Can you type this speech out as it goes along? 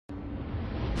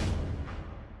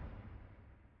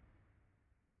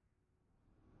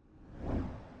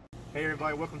Hey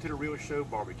everybody, welcome to The Real Show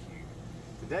Barbecue.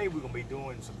 Today we're going to be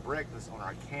doing some breakfast on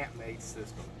our CampMaid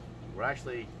system. We're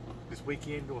actually this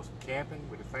weekend doing some camping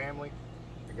with the family.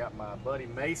 I got my buddy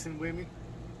Mason with me.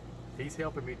 He's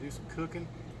helping me do some cooking.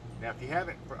 Now if you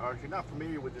haven't, or if you're not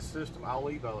familiar with this system, I'll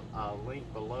leave a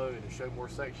link below in the show more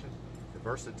section. The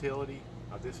versatility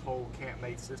of this whole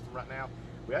CampMaid system right now.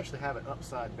 We actually have it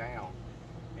upside down,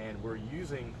 and we're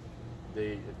using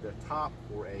the top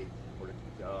for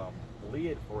the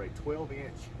lid for a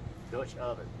 12-inch Dutch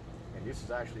oven, and this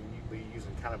is actually be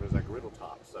using kind of as a griddle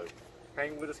top. So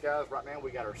hang with us guys. Right now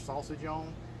we got our sausage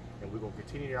on, and we're going to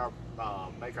continue our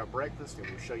make our breakfast, and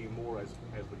we'll show you more as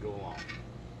we go along.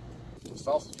 The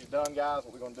sausage is done, guys.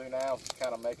 What we're going to do now is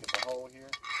kind of make it the hole here.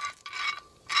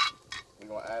 We're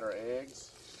going to add our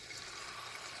eggs.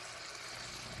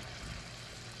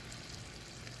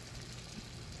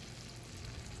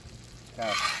 Kind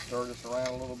of stir this around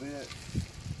a little bit.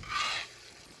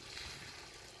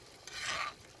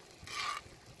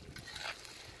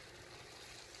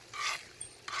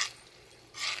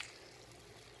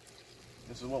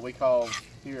 This is what we call,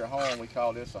 here at home, we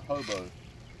call this a hobo.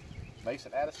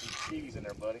 Mason, add us some cheese in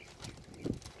there, buddy.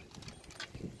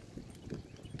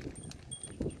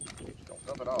 Don't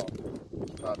dump it all.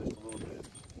 Try just a little bit.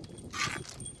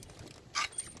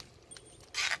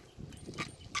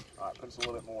 Alright, put us a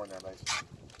little bit more in there, Mason.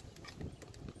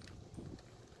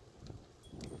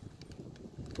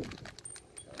 Okay.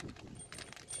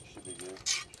 That should be good.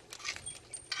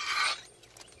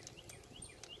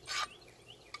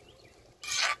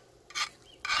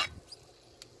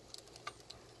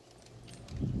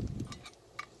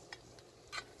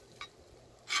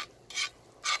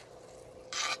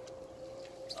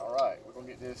 Alright, we're going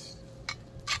to get this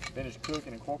finished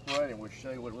cooking, incorporated, and we'll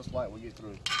show you what it looks like when we get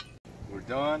through. We're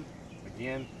done.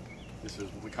 Again, this is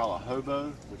what we call a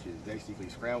hobo, which is basically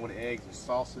scrambled eggs and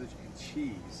sausage and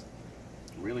cheese.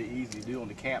 Really easy to do on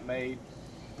the CampMaid.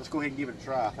 Let's go ahead and give it a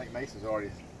try. I think Mason's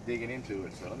already digging into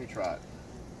it, so let me try it.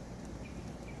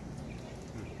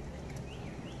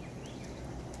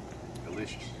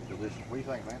 Delicious, delicious. What do you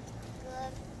think, man?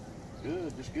 Good.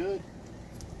 Good, just good?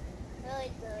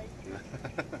 Really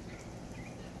good.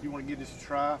 You want to give this a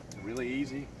try? Really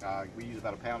easy. We use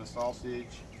about a pound of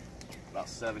sausage, about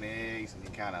 7 eggs, and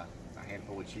then kind of a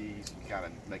handful of cheese. You kind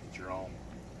of make it your own.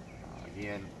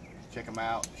 Again, check them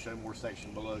out. Show more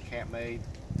section below CampMaid,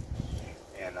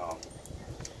 and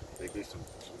they do some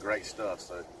great stuff.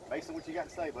 So, Mason, what you got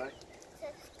to say, buddy?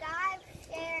 Subscribe,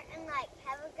 share, and like.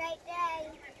 Have a great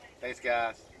day. Thanks,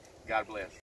 guys. God bless.